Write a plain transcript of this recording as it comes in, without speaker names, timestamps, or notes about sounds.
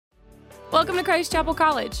Welcome to Christ Chapel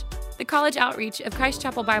College, the college outreach of Christ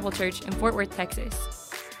Chapel Bible Church in Fort Worth, Texas.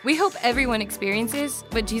 We hope everyone experiences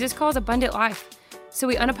what Jesus calls abundant life, so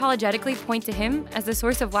we unapologetically point to Him as the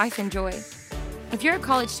source of life and joy. If you're a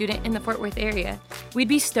college student in the Fort Worth area, we'd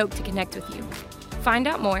be stoked to connect with you. Find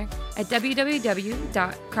out more at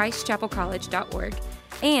www.christchapelcollege.org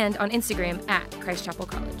and on Instagram at Christ Chapel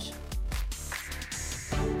College.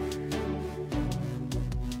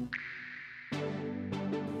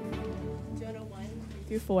 Jonah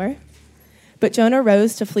 1:3-4. But Jonah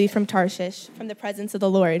rose to flee from Tarshish, from the presence of the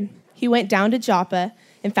Lord. He went down to Joppa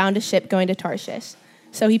and found a ship going to Tarshish.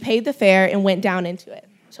 So he paid the fare and went down into it,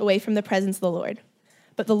 away from the presence of the Lord.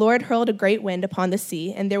 But the Lord hurled a great wind upon the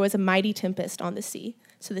sea, and there was a mighty tempest on the sea.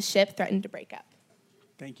 So the ship threatened to break up.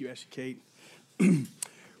 Thank you, Ashley Kate.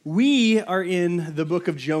 We are in the book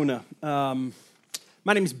of Jonah.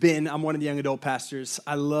 My name is Ben. I'm one of the young adult pastors.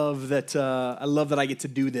 I love that I get to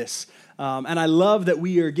do this. And I love that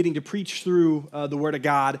we are getting to preach through the Word of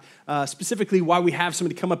God, specifically why we have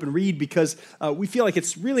somebody come up and read, because we feel like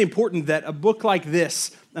it's really important that a book like this,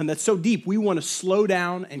 and that's so deep, we want to slow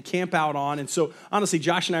down and camp out on. And so, honestly,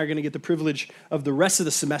 Josh and I are going to get the privilege of the rest of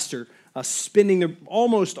the semester spending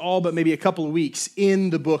almost all but maybe a couple of weeks in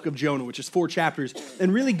the book of Jonah, which is 4 chapters,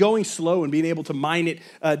 and really going slow and being able to mine it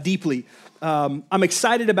deeply. I'm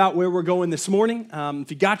excited about where we're going this morning.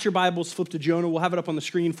 If you got your Bibles, flip to Jonah. We'll have it up on the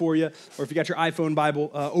screen for you. Or if you got your iPhone Bible,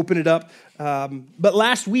 open it up. But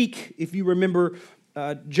last week, if you remember,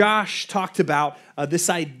 Josh talked about this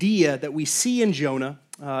idea that we see in Jonah,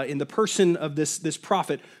 in the person of this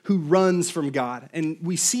prophet who runs from God. And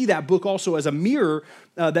we see that book also as a mirror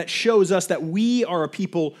that shows us that we are a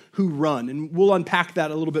people who run. And we'll unpack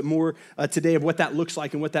that a little bit more today of what that looks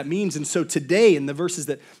like and what that means. And so today, in the verses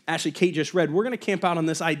that Ashley Kate just read, we're going to camp out on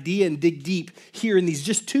this idea and dig deep here in these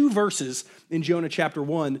just 2 verses in Jonah chapter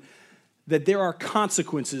 1, that there are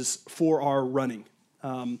consequences for our running.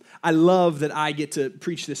 I love that I get to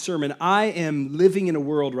preach this sermon. I am living in a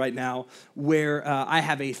world right now where I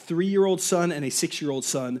have a 3-year-old son and a 6-year-old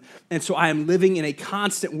son. And so I am living in a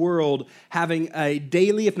constant world, having a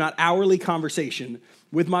daily, if not hourly, conversation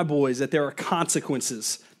with my boys that there are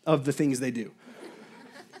consequences of the things they do.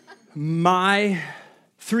 My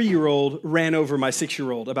 3-year-old ran over my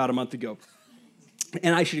 6-year-old about a month ago.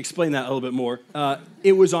 And I should explain that a little bit more.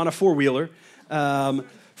 It was on a 4-wheeler.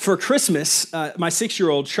 For Christmas, my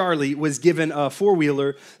 6-year-old, Charlie, was given a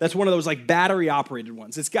 4-wheeler that's one of those like battery-operated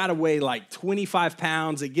ones. It's got to weigh like 25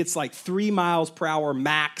 pounds. It gets like 3 miles per hour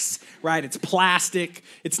max, right? It's plastic.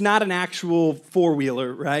 It's not an actual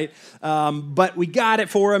 4-wheeler, right? But we got it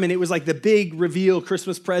for him, and it was like the big reveal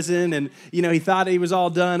Christmas present. And, you know, he thought he was all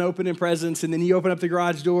done opening presents, and then you open up the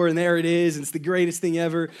garage door, and there it is. And it's the greatest thing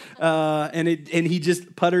ever. And he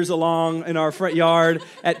just putters along in our front yard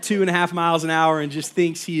at 2.5 miles an hour and just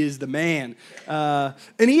thinks he is the man. And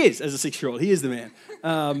he is, as a 6-year-old, he is the man.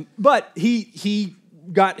 But he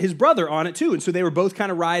got his brother on it too. And so they were both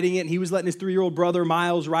kind of riding it, and he was letting his 3-year-old brother,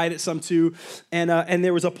 Miles, ride it some too. And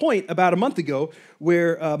there was a point about a month ago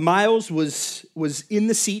where Miles was in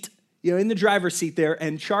the seat, you know, in the driver's seat there,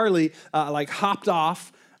 and Charlie like hopped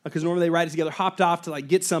off, because normally they ride it together, hopped off to like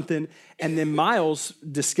get something, and then Miles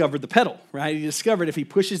discovered the pedal, right? He discovered if he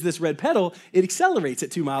pushes this red pedal, it accelerates at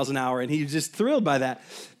 2 miles an hour, and he was just thrilled by that.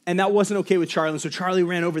 And that wasn't okay with Charlie, and so Charlie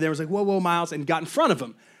ran over there and was like, whoa, Miles, and got in front of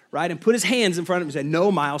him, right? And put his hands in front of him and said,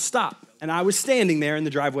 no, Miles, stop. And I was standing there in the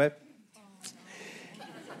driveway,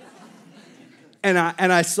 and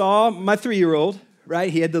I saw my 3-year-old,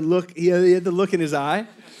 right? He had the look in his eye.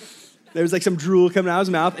 There was like some drool coming out of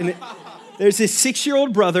his mouth, and there's his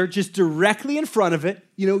 6-year-old brother just directly in front of it,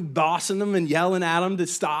 you know, bossing him and yelling at him to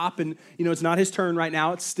stop. And, you know, it's not his turn right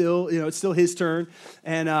now. It's still his turn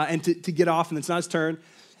and to get off, and it's not his turn.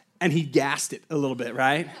 And he gassed it a little bit,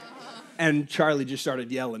 right? And Charlie just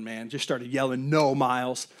started yelling, no,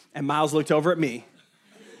 Miles. And Miles looked over at me,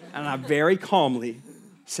 and I very calmly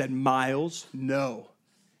said, Miles, no.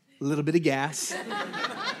 A little bit of gas.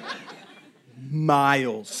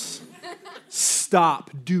 Miles,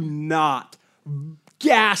 stop, do not.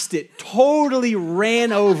 Gassed it, totally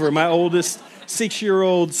ran over my oldest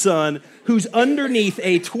 6-year-old son, who's underneath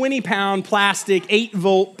a 20-pound plastic,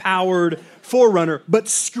 8-volt powered 4Runner, but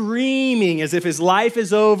screaming as if his life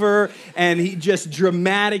is over, and he just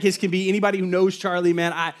dramatic as can be. Anybody who knows Charlie,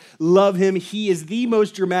 man, I love him. He is the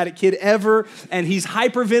most dramatic kid ever, and he's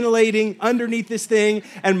hyperventilating underneath this thing,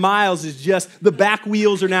 and Miles is just, the back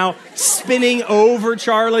wheels are now spinning over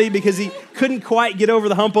Charlie because he couldn't quite get over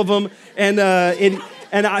the hump of him,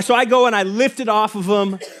 so I go and I lift it off of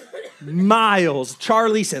him, miles.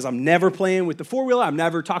 Charlie says, I'm never playing with the four-wheeler. I'm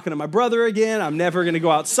never talking to my brother again. I'm never going to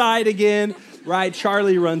go outside again, right?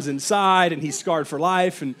 Charlie runs inside, and he's scarred for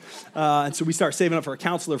life. And so we start saving up for a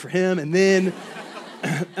counselor for him. And then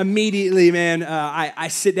immediately, man, I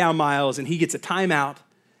sit down Miles, and he gets a timeout,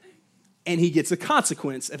 and he gets a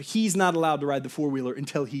consequence of he's not allowed to ride the four-wheeler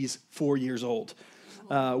until he's 4 years old,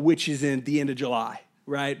 which is in the end of July,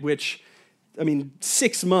 right? Which...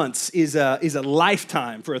 6 months is a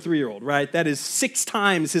lifetime for a 3-year-old, right? That is 6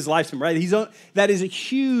 times his lifetime, right? That is a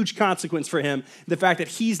huge consequence for him, the fact that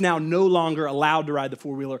he's now no longer allowed to ride the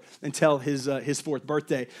four-wheeler until his 4th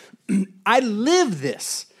birthday. I live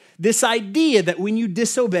this idea that when you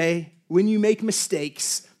disobey, when you make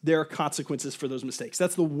mistakes, there are consequences for those mistakes.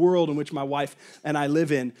 That's the world in which my wife and I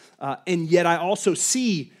live in. And yet I also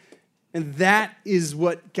see, and that is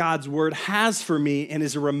what God's word has for me and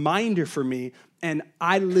is a reminder for me, and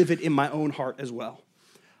I live it in my own heart as well.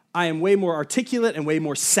 I am way more articulate and way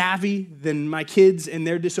more savvy than my kids in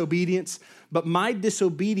their disobedience, but my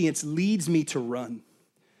disobedience leads me to run.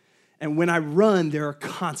 And when I run, there are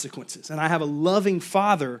consequences. And I have a loving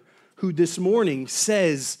father who this morning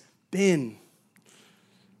says, Ben,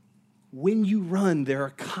 when you run, there are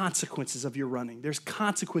consequences of your running. There's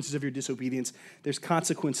consequences of your disobedience. There's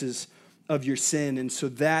consequences of your sin. And so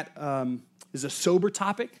that is a sober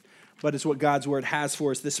topic, but it's what God's word has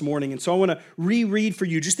for us this morning. And so I want to reread for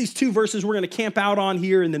you just these 2 verses we're going to camp out on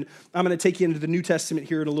here, and then I'm going to take you into the New Testament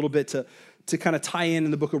here in a little bit to kind of tie in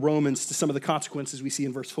the book of Romans to some of the consequences we see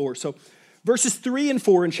in verse 4. So verses 3 and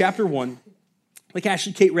 4 in chapter 1, like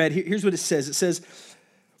Ashley Kate read, here's what it says. It says,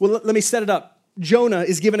 well, let me set it up. Jonah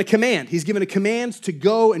is given a command. He's given a command to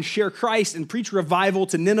go and share Christ and preach revival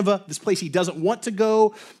to Nineveh, this place he doesn't want to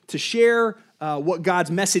go, to share what God's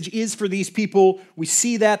message is for these people. We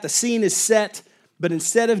see that. The scene is set. But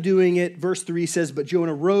instead of doing it, verse 3 says, but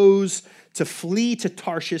Jonah rose to flee to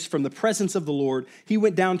Tarshish from the presence of the Lord. He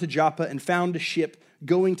went down to Joppa and found a ship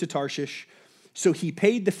going to Tarshish. So he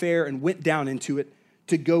paid the fare and went down into it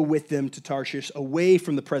to go with them to Tarshish, away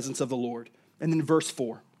from the presence of the Lord. And then verse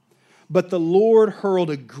 4. But the Lord hurled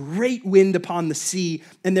a great wind upon the sea,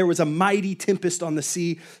 and there was a mighty tempest on the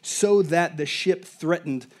sea, so that the ship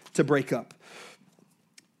threatened to break up.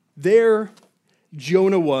 There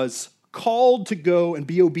Jonah was called to go and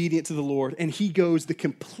be obedient to the Lord, and he goes the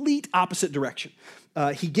complete opposite direction.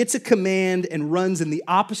 He gets a command and runs in the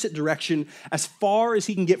opposite direction as far as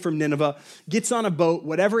he can get from Nineveh, gets on a boat,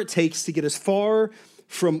 whatever it takes to get as far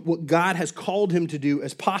from what God has called him to do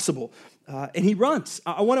as possible. And he runs.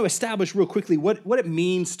 I want to establish real quickly what it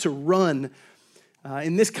means to run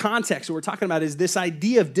in this context. What we're talking about is this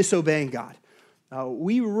idea of disobeying God.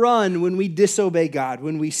 We run when we disobey God,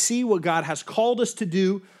 when we see what God has called us to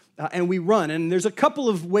do, and we run. And there's a couple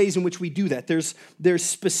of ways in which we do that. There's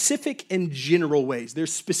specific and general ways.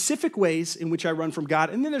 There's specific ways in which I run from God,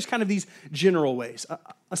 and then there's kind of these general ways.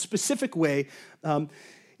 A specific way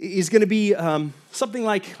is going to be something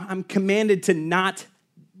like I'm commanded to not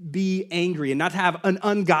be angry and not have an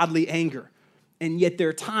ungodly anger. And yet there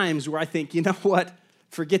are times where I think, you know what?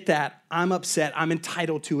 Forget that. I'm upset. I'm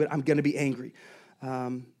entitled to it. I'm going to be angry.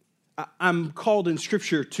 I'm called in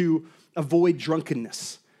Scripture to avoid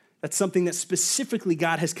drunkenness. That's something that specifically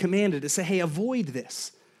God has commanded to say, hey, avoid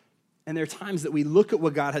this. And there are times that we look at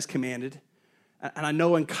what God has commanded. And I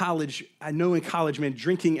know in college, man,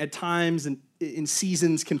 drinking at times and in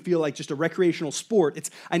seasons can feel like just a recreational sport.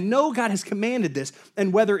 I know God has commanded this,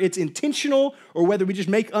 and whether it's intentional or whether we just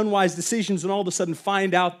make unwise decisions and all of a sudden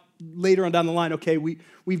find out later on down the line, okay,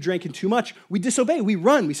 we've drinking too much, we disobey, we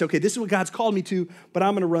run. We say, okay, this is what God's called me to, but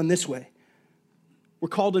I'm going to run this way. We're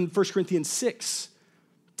called in 1 Corinthians 6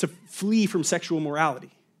 to flee from sexual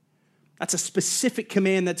morality. That's a specific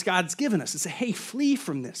command that God's given us. It's hey, flee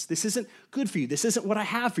from this. This isn't good for you. This isn't what I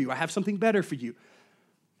have for you. I have something better for you.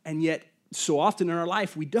 And yet, so often in our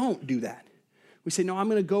life, we don't do that. We say, no, I'm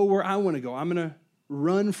going to go where I want to go. I'm going to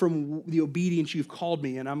run from the obedience you've called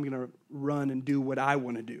me, and I'm going to run and do what I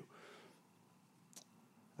want to do.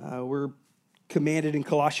 We're commanded in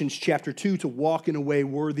Colossians chapter 2 to walk in a way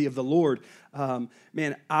worthy of the Lord.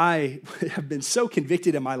 Man, I have been so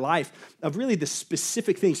convicted in my life of really the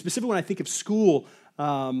specific things, specifically when I think of school,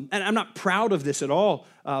 and I'm not proud of this at all,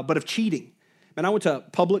 but of cheating. And I went to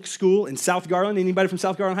public school in South Garland. Anybody from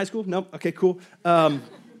South Garland High School? No? Okay, cool.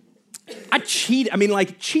 I cheated.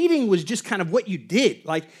 Cheating was just kind of what you did.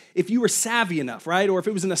 Like, if you were savvy enough, right? Or if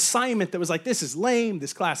it was an assignment that was like, this is lame,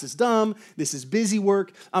 this class is dumb, this is busy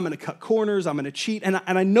work, I'm going to cut corners, I'm going to cheat. And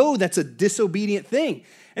I know that's a disobedient thing.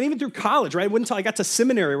 And even through college, right? It wasn't until I got to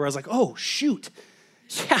seminary where I was like, oh, shoot.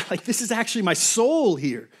 Yeah, like this is actually my soul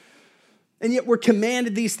here. And yet we're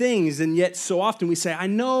commanded these things, and yet so often we say, I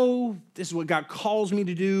know this is what God calls me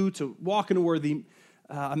to do, to walk in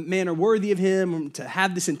a manner worthy of him, to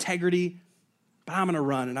have this integrity, but I'm going to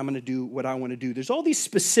run and I'm going to do what I want to do. There's all these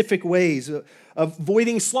specific ways.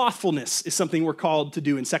 Avoiding slothfulness is something we're called to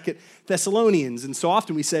do in 2 Thessalonians. And so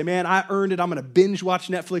often we say, man, I earned it. I'm going to binge watch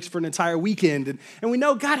Netflix for an entire weekend. And we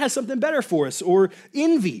know God has something better for us. Or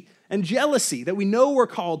envy and jealousy that we know we're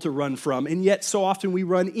called to run from, and yet so often we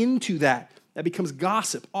run into that. That becomes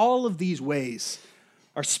gossip. All of these ways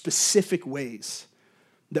are specific ways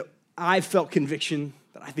that I've felt conviction,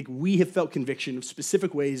 that I think we have felt conviction of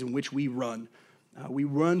specific ways in which we run. We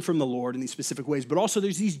run from the Lord in these specific ways, but also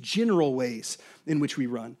there's these general ways in which we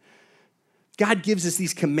run. God gives us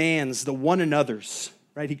these commands, the one another's,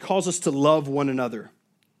 right? He calls us to love one another,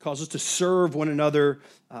 calls us to serve one another,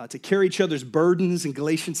 to carry each other's burdens in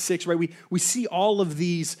Galatians 6, right? We see all of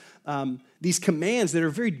these commands that are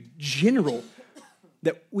very general,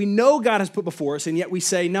 that we know God has put before us, and yet we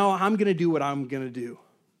say, no, I'm going to do what I'm going to do.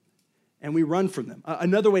 And we run from them.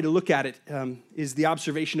 Another way to look at it is the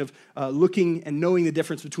observation of looking and knowing the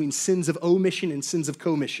difference between sins of omission and sins of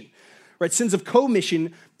commission. Right? Sins of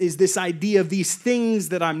commission is this idea of these things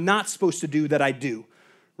that I'm not supposed to do that I do.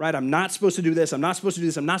 Right? I'm not supposed to do this. I'm not supposed to do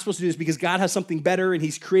this. I'm not supposed to do this because God has something better, and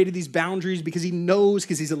he's created these boundaries because he knows,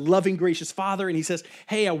 because he's a loving, gracious father, and he says,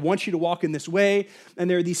 hey, I want you to walk in this way. And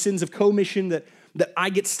there are these sins of commission that I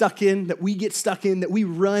get stuck in, that we get stuck in, that we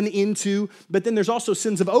run into. But then there's also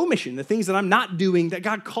sins of omission, the things that I'm not doing that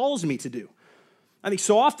God calls me to do. I think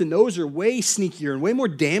so often those are way sneakier and way more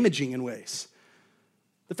damaging in ways.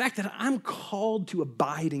 The fact that I'm called to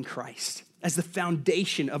abide in Christ as the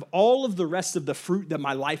foundation of all of the rest of the fruit that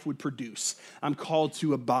my life would produce. I'm called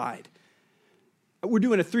to abide. We're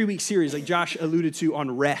doing a 3-week series, like Josh alluded to,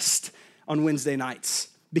 on rest on Wednesday nights,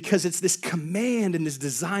 because it's this command and this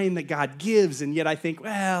design that God gives, and yet I think,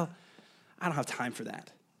 well, I don't have time for that.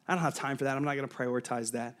 I'm not going to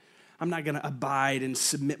prioritize that. I'm not going to abide and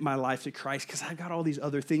submit my life to Christ because I've got all these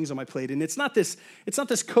other things on my plate. And it's not this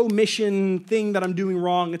commission thing that I'm doing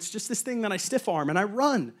wrong. It's just this thing that I stiff arm and I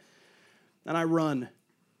run.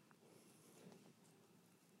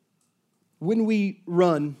 When we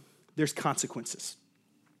run, there's consequences.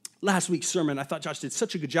 Last week's sermon, I thought Josh did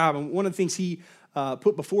such a good job. And one of the things he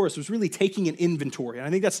put before us was really taking an inventory. And I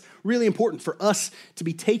think that's really important for us to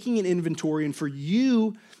be taking an inventory. And for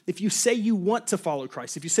you, if you say you want to follow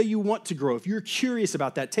Christ, if you say you want to grow, if you're curious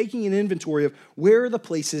about that, taking an inventory of where are the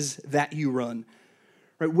places that you run.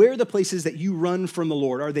 Right? Where are the places that you run from the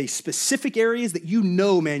Lord? Are they specific areas that you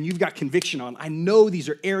know, man, you've got conviction on? I know these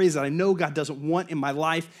are areas that I know God doesn't want in my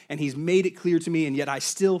life, and he's made it clear to me, and yet I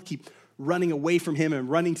still keep running away from him and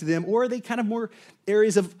running to them. Or are they kind of more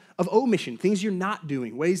areas of omission, things you're not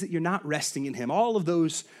doing, ways that you're not resting in him, all of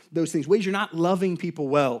those things, ways you're not loving people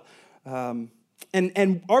well. And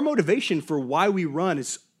our motivation for why we run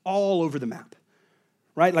is all over the map,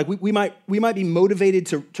 right? Like we might be motivated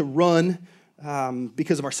to run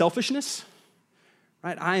because of our selfishness,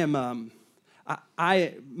 right?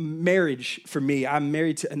 Marriage for me, I'm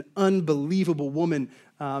married to an unbelievable woman,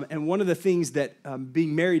 and one of the things that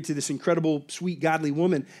being married to this incredible, sweet, godly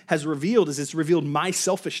woman has revealed is it's revealed my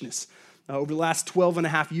selfishness over the last 12 and a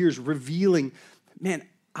half years, revealing, man,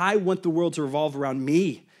 I want the world to revolve around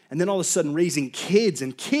me. And then all of a sudden raising kids,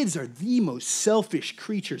 and kids are the most selfish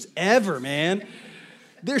creatures ever, man.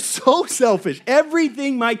 They're so selfish.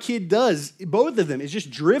 Everything my kid does, both of them, is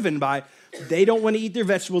just driven by they don't want to eat their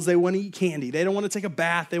vegetables. They want to eat candy. They don't want to take a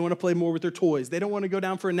bath. They want to play more with their toys. They don't want to go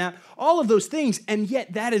down for a nap. All of those things. And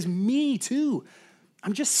yet that is me too.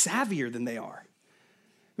 I'm just savvier than they are.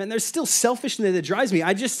 Man, there's still selfishness that drives me.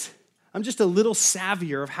 I'm just a little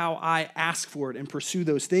savvier of how I ask for it and pursue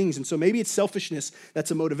those things. And so maybe it's selfishness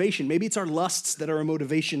that's a motivation. Maybe it's our lusts that are a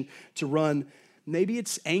motivation to run. Maybe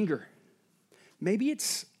it's anger. Maybe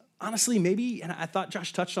it's, honestly, and I thought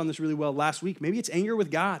Josh touched on this really well last week, maybe it's anger with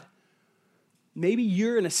God. Maybe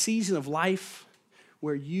you're in a season of life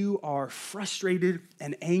where you are frustrated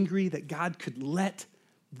and angry that God could let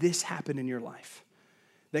this happen in your life.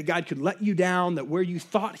 That God could let you down, that where you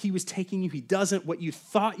thought he was taking you, he doesn't. What you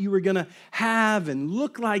thought you were going to have and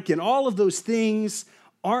look like and all of those things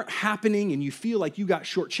aren't happening, and you feel like you got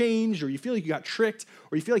shortchanged, or you feel like you got tricked,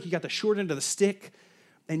 or you feel like you got the short end of the stick,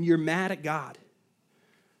 and you're mad at God.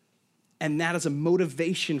 And that is a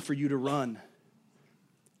motivation for you to run.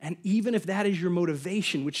 And even if that is your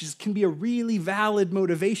motivation, can be a really valid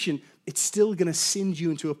motivation, it's still going to send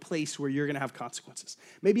you into a place where you're going to have consequences.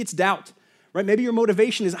 Maybe it's doubt, right? Maybe your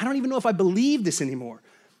motivation is, I don't even know if I believe this anymore.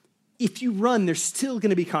 if you run, there's still going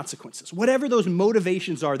to be consequences. Whatever those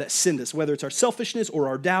motivations are that send us, whether it's our selfishness or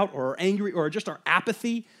our doubt or our anger or just our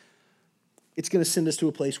apathy, it's going to send us to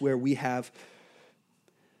a place where we have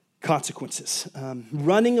consequences.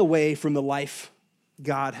 Running away from the life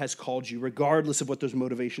God has called you, regardless of what those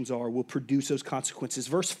motivations are, will produce those consequences.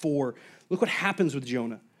 Verse 4, look what happens with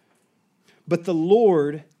Jonah. But the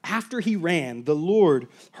Lord, after he ran, the Lord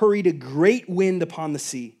hurried a great wind upon the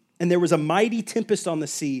sea, and there was a mighty tempest on the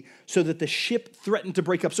sea, so that the ship threatened to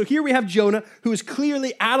break up. So here we have Jonah, who is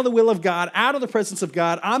clearly out of the will of God, out of the presence of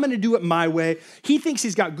God. I'm going to do it my way. He thinks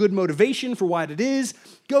he's got good motivation for what it is,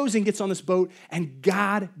 goes and gets on this boat, and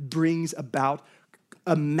God brings about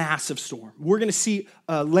a massive storm. We're going to see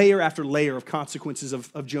layer after layer of consequences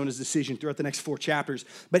of Jonah's decision throughout the next 4 chapters.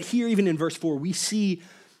 But here, even in verse 4, we see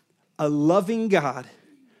a loving God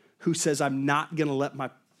who says, I'm not going to let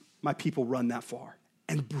my people run that far,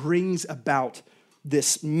 and brings about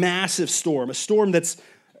this massive storm, a storm that's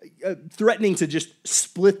threatening to just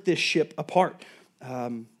split this ship apart.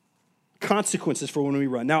 Consequences for when we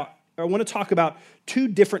run. Now, I want to talk about 2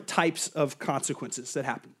 different types of consequences that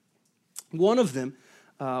happen. One of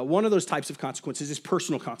those types of consequences is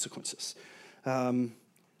personal consequences. When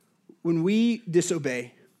we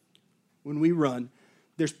disobey, when we run,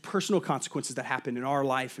 there's personal consequences that happen in our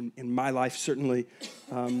life and in my life, certainly,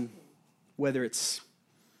 whether it's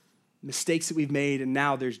mistakes that we've made, and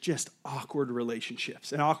now there's just awkward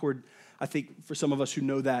relationships. And awkward, I think for some of us who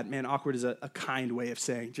know that, man, awkward is a kind way of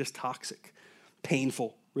saying just toxic,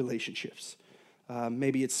 painful relationships.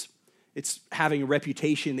 Maybe it's having a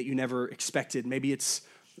reputation that you never expected. Maybe it's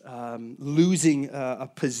losing a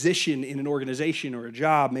position in an organization or a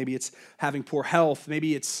job. Maybe it's having poor health.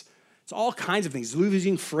 Maybe it's all kinds of things,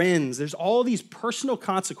 losing friends. There's all these personal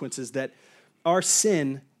consequences that our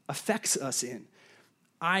sin affects us in.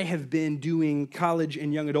 I have been doing college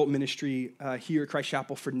and young adult ministry here at Christ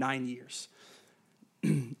Chapel for 9 years.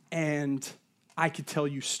 And I could tell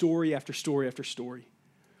you story after story after story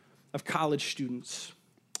of college students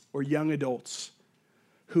or young adults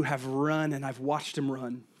who have run, and I've watched them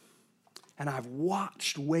run. And I've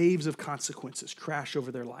watched waves of consequences crash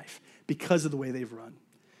over their life because of the way they've run.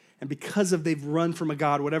 And because they've run from a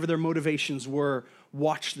God, whatever their motivations were,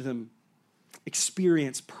 watched them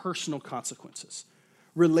experience personal consequences.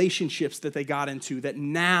 Relationships that they got into that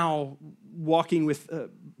now walking with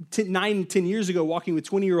 10 years ago, walking with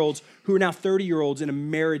 20-year-olds who are now 30-year-olds in a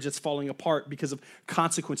marriage that's falling apart because of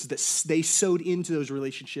consequences that they sowed into those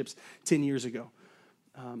relationships 10 years ago.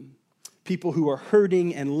 People who are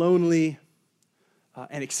hurting and lonely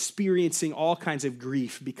and experiencing all kinds of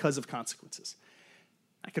grief because of consequences.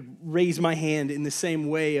 I could raise my hand in the same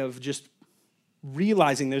way of just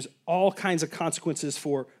realizing there's all kinds of consequences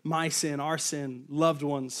for my sin, our sin, loved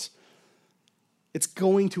ones. It's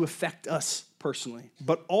going to affect us personally.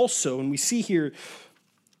 But also, and we see here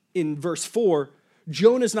in verse 4,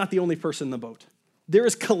 Jonah's not the only person in the boat. There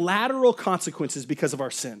is collateral consequences because of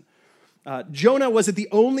our sin. Jonah wasn't the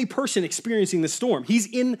only person experiencing the storm. He's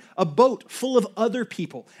in a boat full of other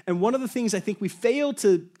people. And one of the things I think we fail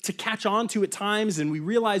to catch on to at times, and we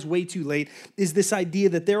realize way too late, is this idea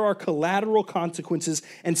that there are collateral consequences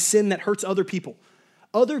and sin that hurts other people.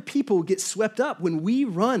 Other people get swept up when we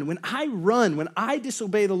run, when I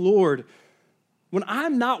disobey the Lord, when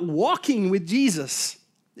I'm not walking with Jesus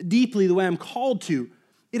deeply the way I'm called to,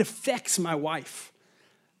 it affects my wife.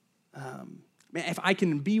 Man, if I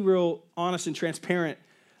can be real honest and transparent,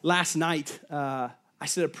 last night, I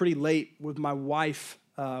stayed up pretty late with my wife.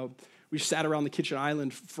 We sat around the kitchen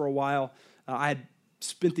island for a while. I had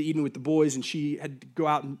spent the evening with the boys, and she had to go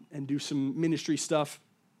out and do some ministry stuff.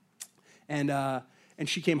 And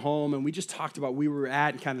she came home, and we just talked about where we were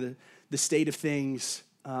at and kind of the state of things.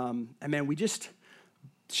 And man,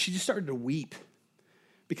 she just started to weep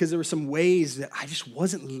because there were some ways that I just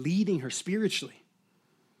wasn't leading her spiritually.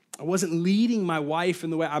 I wasn't leading my wife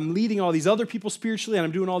in the way I'm leading all these other people spiritually, and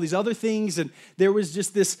I'm doing all these other things. And there was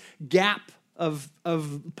just this gap of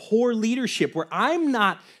poor leadership where I'm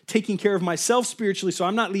not taking care of myself spiritually, so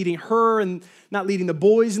I'm not leading her and not leading the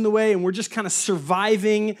boys in the way, and we're just kind of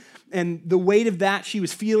surviving. And the weight of that she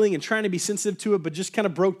was feeling and trying to be sensitive to it, but just kind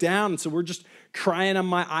of broke down. And so we're just crying on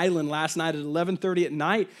my island last night at 11:30 at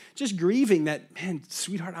night, just grieving that, man,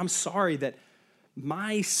 sweetheart, I'm sorry that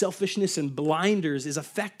my selfishness and blinders is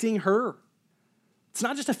affecting her. It's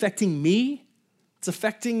not just affecting me. It's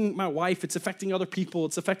affecting my wife. It's affecting other people.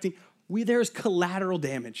 There's collateral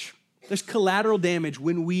damage. There's collateral damage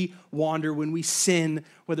when we wander, when we sin,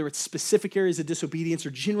 whether it's specific areas of disobedience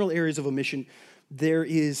or general areas of omission. There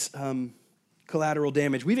is collateral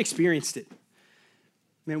damage. We've experienced it.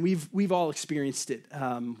 Man, we've all experienced it,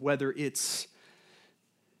 whether it's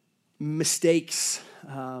mistakes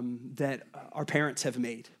that our parents have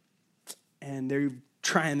made, and they're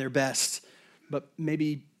trying their best, but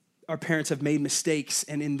maybe our parents have made mistakes,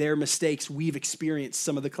 and in their mistakes, we've experienced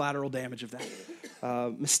some of the collateral damage of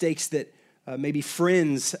that. Mistakes that maybe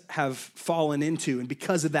friends have fallen into, and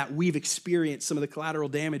because of that, we've experienced some of the collateral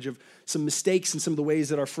damage of some mistakes and some of the ways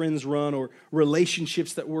that our friends run or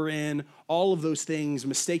relationships that we're in. All of those things,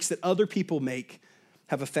 mistakes that other people make,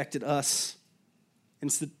 have affected us. And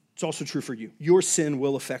it's also true for you. Your sin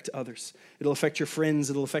will affect others. It'll affect your friends.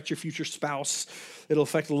 It'll affect your future spouse. It'll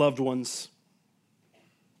affect loved ones.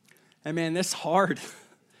 And man, that's hard.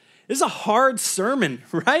 This is a hard sermon,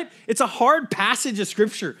 right? It's a hard passage of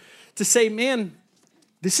Scripture to say, man,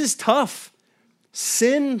 this is tough.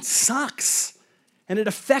 Sin sucks, and it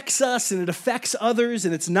affects us, and it affects others,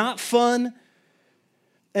 and it's not fun.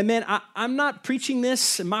 And man, I'm not preaching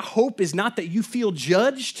this, and my hope is not that you feel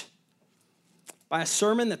judged by a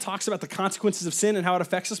sermon that talks about the consequences of sin and how it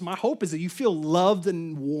affects us. My hope is that you feel loved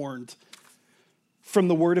and warned from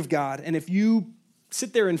the Word of God. And if you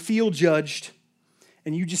sit there and feel judged,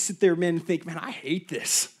 and you just sit there, man, and think, man, I hate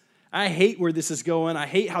this. I hate where this is going. I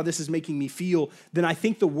hate how this is making me feel. Then I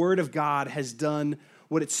think the Word of God has done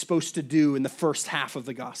what it's supposed to do in the first half of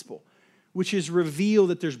the gospel, which is reveal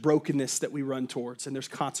that there's brokenness that we run towards, and there's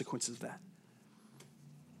consequences of that.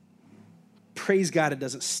 Praise God, it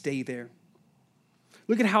doesn't stay there.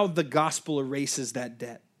 Look at how the gospel erases that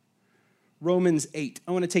debt. Romans 8.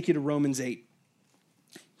 I want to take you to Romans 8.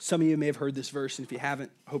 Some of you may have heard this verse, and if you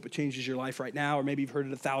haven't, I hope it changes your life right now, or maybe you've heard it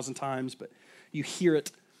 1,000 times, but you hear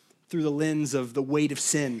it through the lens of the weight of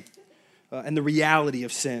sin and the reality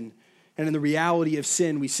of sin. And in the reality of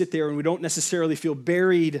sin, we sit there and we don't necessarily feel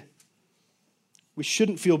buried. We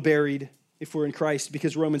shouldn't feel buried if we're in Christ,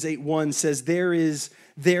 because Romans 8:1 says, there is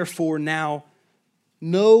therefore now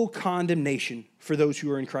no condemnation for those who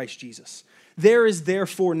are in Christ Jesus. There is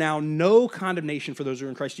therefore now no condemnation for those who are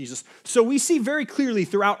in Christ Jesus. So we see very clearly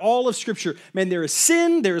throughout all of Scripture, man, there is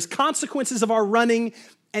sin, there is consequences of our running,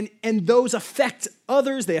 and those affect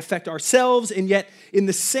others, they affect ourselves, and yet in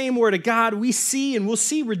the same Word of God, we see, and we'll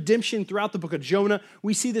see redemption throughout the book of Jonah.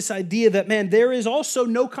 We see this idea that, man, there is also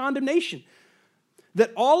no condemnation.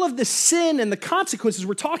 That all of the sin and the consequences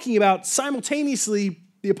we're talking about simultaneously,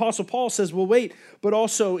 the Apostle Paul says, well, wait, but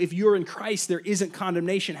also if you're in Christ, there isn't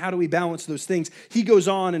condemnation. How do we balance those things? He goes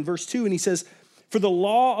on in verse 2 and he says, for the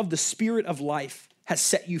law of the Spirit of life has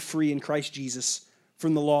set you free in Christ Jesus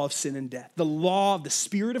from the law of sin and death. The law of the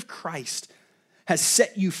Spirit of Christ has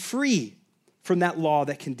set you free from that law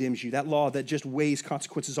that condemns you, that law that just weighs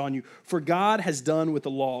consequences on you. For God has done what the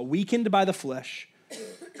law, weakened by the flesh,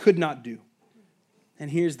 could not do. And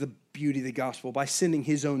here's the beauty of the gospel. By sending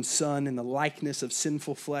his own Son in the likeness of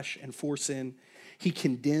sinful flesh and for sin, he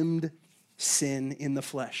condemned sin in the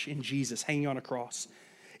flesh, in Jesus, hanging on a cross,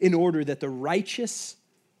 in order that the righteous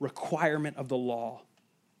requirement of the law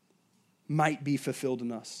might be fulfilled in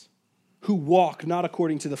us, who walk not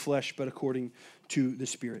according to the flesh, but according to the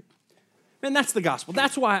Spirit. And that's the gospel.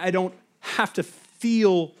 That's why I don't have to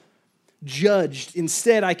feel judged.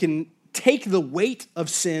 Instead, I can take the weight of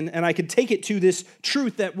sin and I can take it to this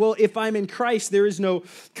truth that, well, if I'm in Christ, there is no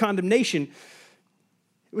condemnation.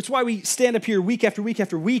 It's why we stand up here week after week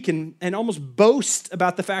after week and almost boast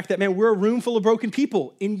about the fact that, man, we're a room full of broken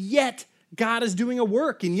people, and yet God is doing a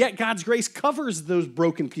work, and yet God's grace covers those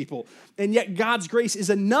broken people, and yet God's grace is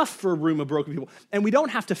enough for a room of broken people, and we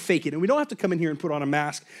don't have to fake it, and we don't have to come in here and put on a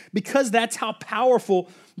mask, because that's how powerful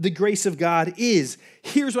the grace of God is.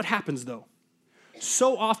 Here's what happens, though.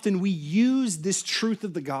 So often we use this truth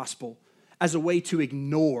of the gospel as a way to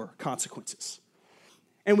ignore consequences.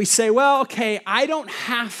 And we say, well, okay, I don't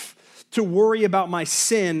have to worry about my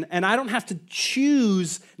sin, and I don't have to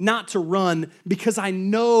choose not to run because I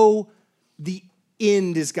know the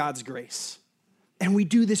end is God's grace. And we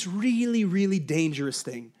do this really, really dangerous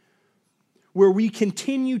thing where we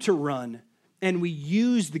continue to run and we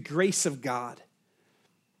use the grace of God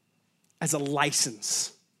as a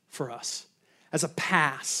license for us, as a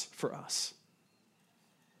pass for us.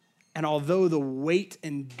 And although the weight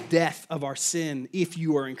and death of our sin, if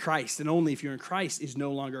you are in Christ, and only if you're in Christ, is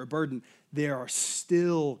no longer a burden, there are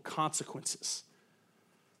still consequences.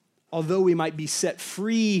 Although we might be set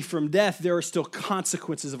free from death, there are still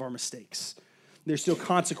consequences of our mistakes. There's still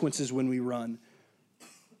consequences when we run.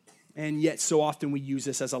 And yet so often we use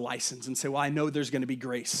this as a license and say, well, I know there's going to be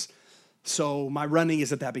grace, so my running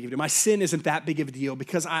isn't that big of a deal. My sin isn't that big of a deal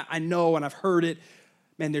because I know and I've heard it.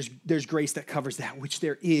 Man, there's grace that covers that, which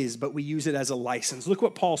there is, but we use it as a license. Look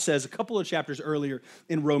what Paul says a couple of chapters earlier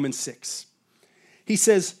in Romans 6. He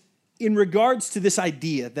says, in regards to this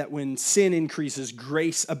idea that when sin increases,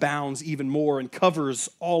 grace abounds even more and covers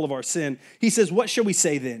all of our sin, he says, what shall we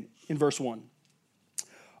say then in verse 1?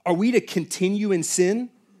 Are we to continue in sin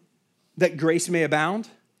that grace may abound?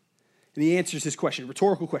 And he answers his question,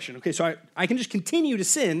 rhetorical question. Okay, so I can just continue to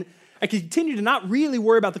sin. I can continue to not really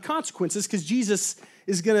worry about the consequences because Jesus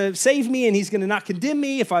is going to save me and he's going to not condemn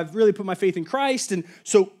me if I've really put my faith in Christ. And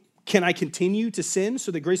so can I continue to sin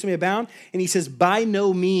so that grace may abound? And he says, by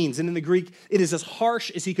no means. And in the Greek, it is as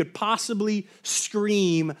harsh as he could possibly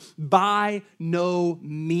scream, by no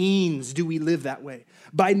means do we live that way.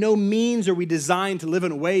 By no means are we designed to live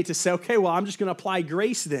in a way to say, okay, well, I'm just going to apply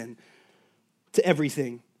grace then to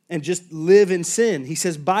everything and just live in sin. He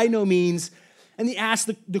says, by no means. And he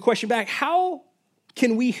asks the question back, how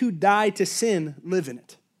can we who die to sin live in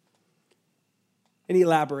it? And he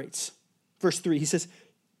elaborates. Verse 3, he says,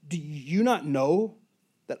 do you not know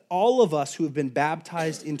that all of us who have been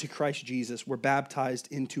baptized into Christ Jesus were baptized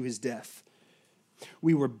into his death?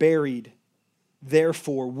 We were buried,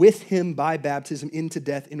 therefore, with him by baptism into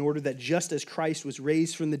death, in order that just as Christ was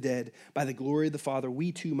raised from the dead by the glory of the Father,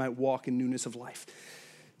 we too might walk in newness of life.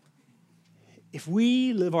 If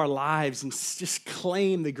we live our lives and just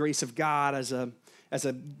claim the grace of God as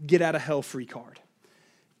a get-out-of-hell-free card,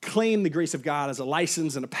 claim the grace of God as a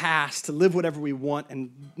license and a pass to live whatever we want and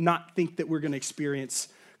not think that we're going to experience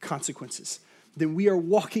consequences, then we are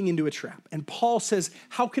walking into a trap. And Paul says,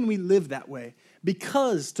 how can we live that way?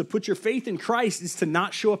 Because to put your faith in Christ is to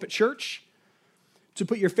not show up at church. To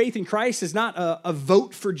put your faith in Christ is not a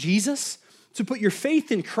vote for Jesus. To put your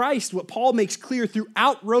faith in Christ, what Paul makes clear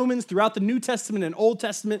throughout Romans, throughout the New Testament and Old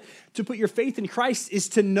Testament, to put your faith in Christ is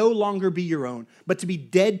to no longer be your own, but to be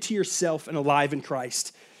dead to yourself and alive in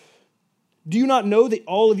Christ. Do you not know that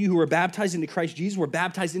all of you who were baptized into Christ Jesus were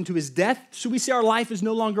baptized into his death? So we say our life is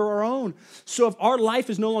no longer our own. So if our life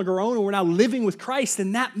is no longer our own and we're now living with Christ,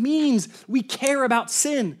 then that means we care about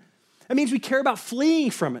sin. That means we care about fleeing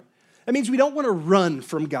from it. That means we don't want to run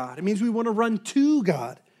from God. It means we want to run to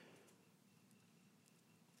God.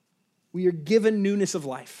 We are given newness of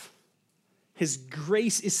life. His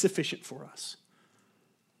grace is sufficient for us.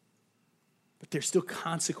 But there's still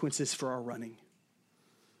consequences for our running.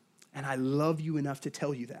 And I love you enough to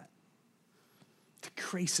tell you that. The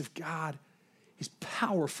grace of God is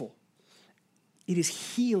powerful. It is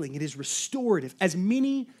healing. It is restorative. As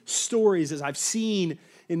many stories as I've seen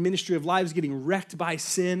in ministry of lives getting wrecked by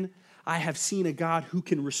sin, I have seen a God who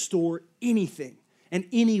can restore anything and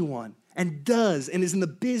anyone and does and is in the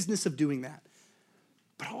business of doing that.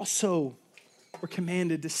 But also, we're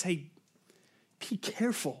commanded to say, be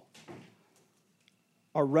careful.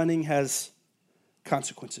 Our running has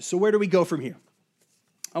consequences. So where do we go from here?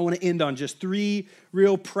 I want to end on just 3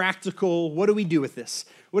 real practical, what do we do with this?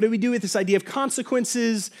 What do we do with this idea of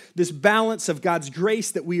consequences, this balance of God's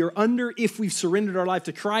grace that we are under if we've surrendered our life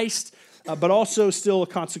to Christ, but also still a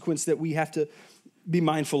consequence that we have to be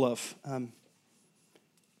mindful of.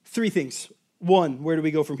 3 things. 1, where do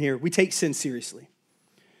we go from here? We take sin seriously.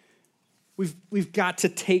 We've got to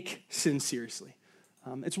take sin seriously.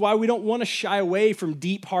 It's why we don't want to shy away from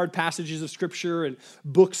deep, hard passages of Scripture and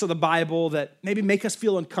books of the Bible that maybe make us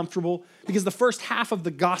feel uncomfortable, because the first half of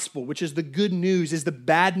the gospel, which is the good news, is the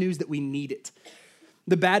bad news that we need it.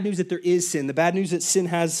 The bad news that there is sin, the bad news that sin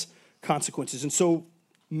has consequences. And so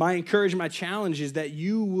my encouragement, my challenge is that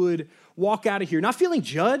you would walk out of here not feeling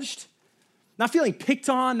judged, not feeling picked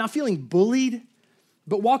on, not feeling bullied,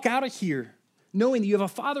 but walk out of here knowing that you have a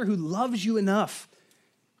Father who loves you enough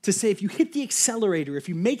to say, if you hit the accelerator, if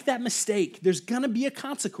you make that mistake, there's going to be a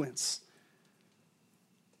consequence.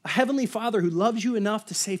 A heavenly Father who loves you enough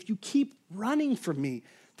to say, if you keep running from me,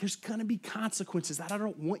 there's going to be consequences that I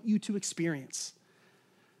don't want you to experience.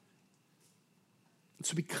 And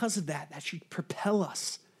so because of that, that should propel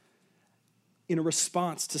us in a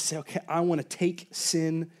response to say, okay, I want to take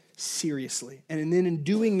sin seriously. And then in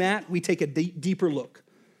doing that, we take a deeper look.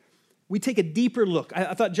 We take a deeper look.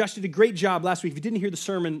 I thought Josh did a great job last week. If you didn't hear the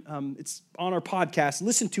sermon, it's on our podcast.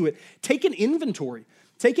 Listen to it. Take an inventory.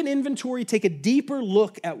 Take a deeper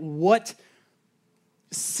look at what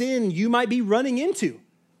sin you might be running into.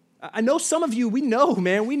 I know some of you, we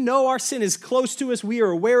know our sin is close to us. We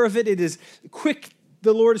are aware of it. It is quick.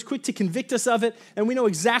 The Lord is quick to convict us of it, and we know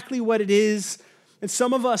exactly what it is. And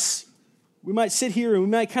some of us, we might sit here and we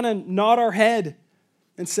might kind of nod our head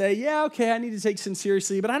and say, yeah, okay, I need to take sin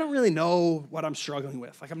seriously, but I don't really know what I'm struggling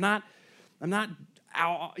with. Like I'm not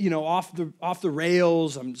out, off the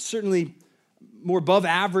rails. I'm certainly more above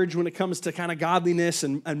average when it comes to kind of godliness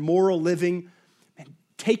and moral living. And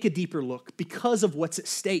take a deeper look because of what's at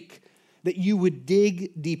stake. that you would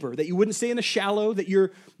dig deeper, that you wouldn't stay in the shallow, that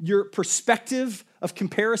your perspective of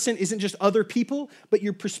comparison isn't just other people, but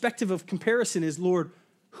your perspective of comparison is, Lord,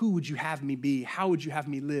 who would you have me be? How would you have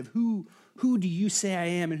me live? Who do you say I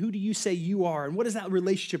am? And who do you say you are? And what does that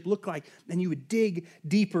relationship look like? And you would dig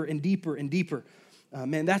deeper and deeper and deeper.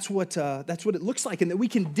 Man, that's what it looks like. And that we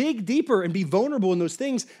can dig deeper and be vulnerable in those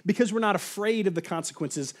things because we're not afraid of the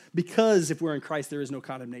consequences, because if we're in Christ, there is no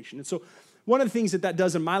condemnation. And so one of the things that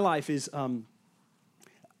does in my life is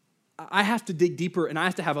I have to dig deeper, and I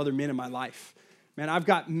have to have other men in my life. Man, I've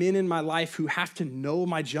got men in my life who have to know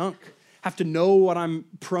my junk, have to know what I'm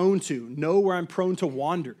prone to, know where I'm prone to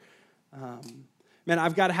wander. Man,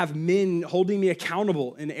 I've got to have men holding me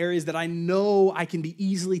accountable in areas that I know I can be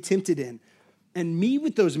easily tempted in, and meet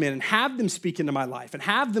with those men and have them speak into my life and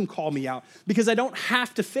have them call me out, because I don't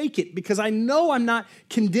have to fake it, because I know I'm not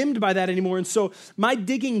condemned by that anymore. And so my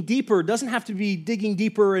digging deeper doesn't have to be digging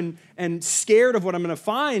deeper and scared of what I'm going to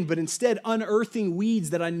find, but instead unearthing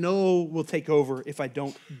weeds that I know will take over if I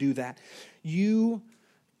don't do that. You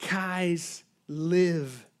guys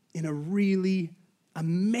live in a really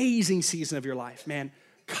amazing season of your life, man.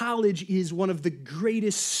 College is one of the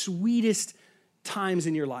greatest, sweetest times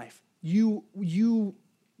in your life. You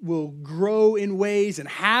will grow in ways and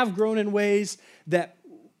have grown in ways that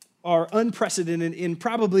are unprecedented in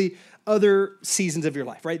probably other seasons of your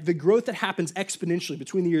life, right? The growth that happens exponentially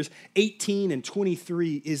between the years 18 and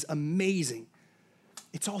 23 is amazing.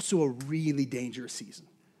 It's also a really dangerous season,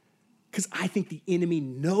 because I think the enemy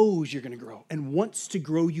knows you're going to grow and wants to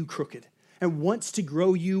grow you crooked and wants to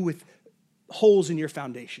grow you with holes in your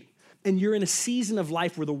foundation. And you're in a season of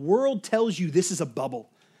life where the world tells you this is a bubble.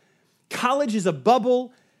 College is a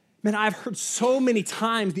bubble. Man, I've heard so many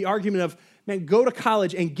times the argument of, man, go to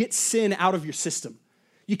college and get sin out of your system.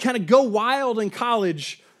 You kind of go wild in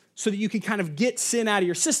college so that you can kind of get sin out of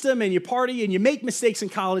your system, and you party and you make mistakes in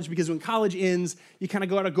college, because when college ends, you kind of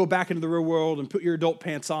got to go back into the real world and put your adult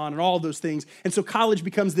pants on and all those things. And so college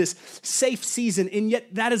becomes this safe season, and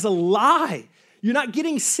yet that is a lie. You're not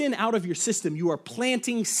getting sin out of your system. You are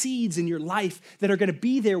planting seeds in your life that are going to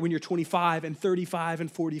be there when you're 25 and 35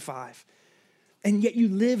 and 45. And yet you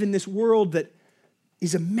live in this world that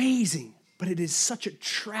is amazing, but it is such a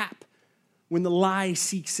trap when the lie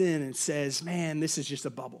seeks in and says, man, this is just a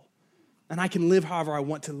bubble, and I can live however I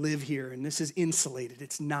want to live here, and this is insulated.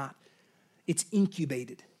 It's not. It's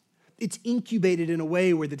incubated. It's incubated in a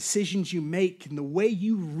way where the decisions you make and the way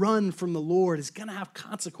you run from the Lord is going to have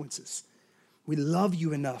consequences. We love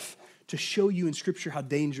you enough to show you in Scripture how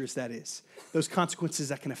dangerous that is. Those consequences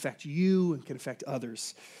that can affect you and can affect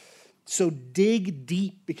others. So dig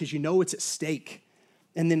deep, because you know it's at stake.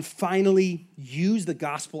 And then finally, use the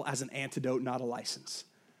gospel as an antidote, not a license.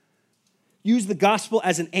 Use the gospel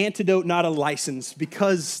as an antidote, not a license,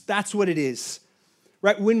 because that's what it is.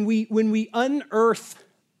 Right? When we unearth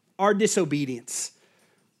our disobedience,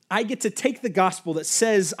 I get to take the gospel that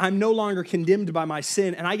says I'm no longer condemned by my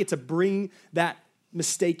sin, and I get to bring that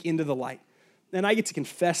mistake into the light. And I get to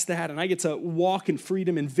confess that, and I get to walk in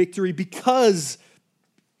freedom and victory because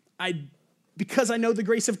I know the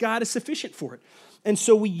grace of God is sufficient for it. And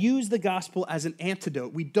so we use the gospel as an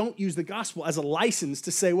antidote. We don't use the gospel as a license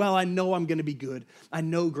to say, well, I know I'm going to be good. I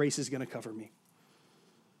know grace is going to cover me.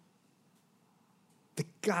 The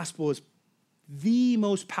gospel is the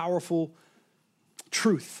most powerful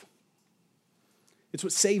truth. It's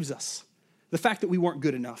what saves us. The fact that we weren't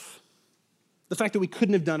good enough. The fact that we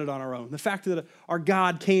couldn't have done it on our own. The fact that our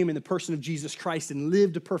God came in the person of Jesus Christ and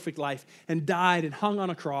lived a perfect life and died and hung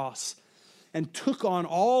on a cross and took on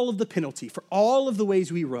all of the penalty for all of the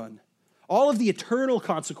ways we run, all of the eternal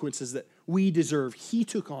consequences that we deserve. He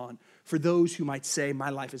took on for those who might say, my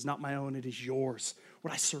life is not my own, it is yours.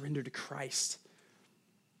 Would I surrender to Christ?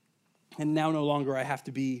 And now no longer I have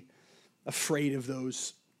to be afraid of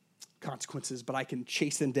those consequences, but I can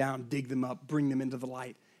chase them down, dig them up, bring them into the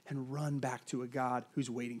light, and run back to a God who's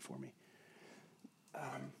waiting for me.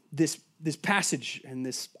 This passage and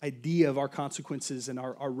this idea of our consequences and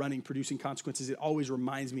our running, producing consequences, it always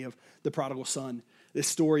reminds me of the prodigal son. This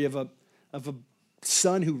story of a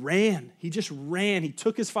son who ran. He just ran. He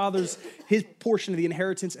took his portion of the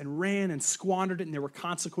inheritance and ran and squandered it, and there were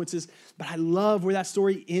consequences. But I love where that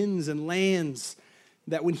story ends and lands,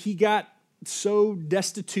 that when he got so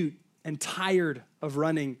destitute and tired of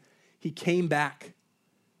running, he came back,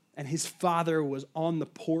 and his father was on the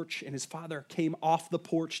porch, and his father came off the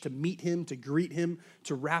porch to meet him, to greet him,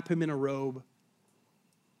 to wrap him in a robe.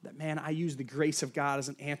 That, man, I use the grace of God as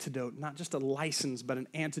an antidote, not just a license, but an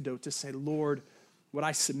antidote to say, Lord, would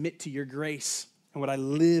I submit to your grace, and would I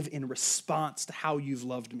live in response to how you've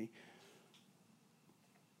loved me?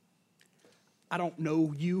 I don't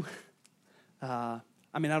know you. I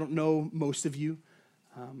don't know most of you.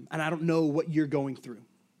 And I don't know what you're going through.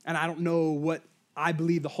 And I don't know what I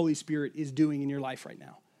believe the Holy Spirit is doing in your life right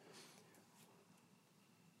now.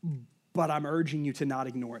 But I'm urging you to not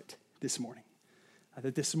ignore it this morning.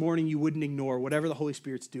 That this morning you wouldn't ignore whatever the Holy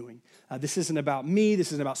Spirit's doing. This isn't about me. This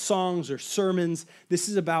isn't about songs or sermons. This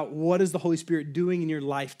is about what is the Holy Spirit doing in your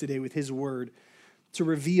life today with his word to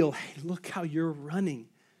reveal, hey, look how you're running.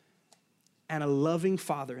 And a loving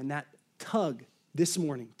Father and that tug this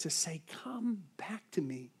morning to say, come back to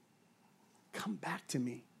me. Come back to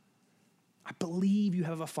me. I believe you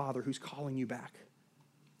have a Father who's calling you back.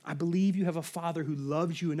 I believe you have a Father who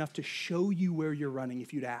loves you enough to show you where you're running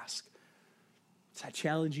if you'd ask. So I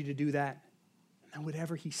challenge you to do that. And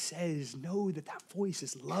whatever he says, know that that voice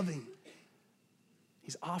is loving.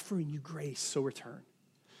 He's offering you grace, so return.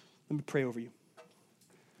 Let me pray over you.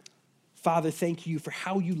 Father, thank you for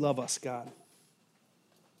how you love us, God.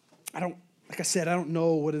 Like I said, I don't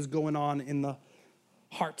know what is going on in the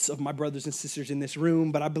hearts of my brothers and sisters in this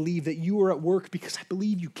room, but I believe that you are at work because I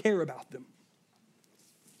believe you care about them.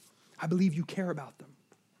 I believe you care about them.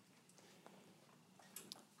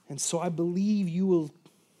 And so I believe you will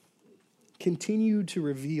continue to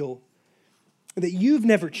reveal that you've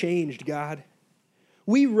never changed, God.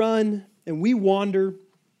 We run and we wander,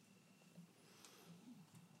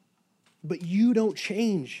 but you don't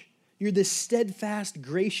change. You're this steadfast,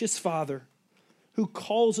 gracious Father who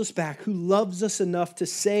calls us back, who loves us enough to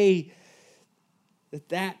say that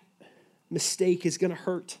that mistake is going to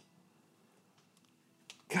hurt.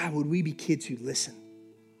 God, would we be kids who listen?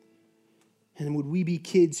 And would we be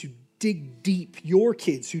kids who dig deep, your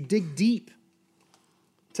kids who dig deep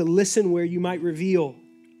to listen where you might reveal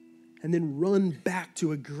and then run back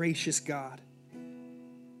to a gracious God?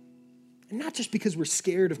 And not just because we're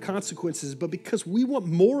scared of consequences, but because we want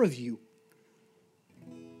more of you.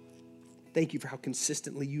 Thank you for how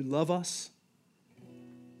consistently you love us.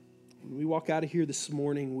 When we walk out of here this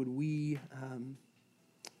morning, would we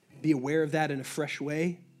be aware of that in a fresh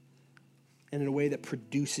way and in a way that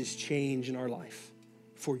produces change in our life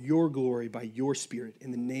for your glory by your Spirit.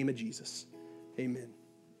 In the name of Jesus, amen.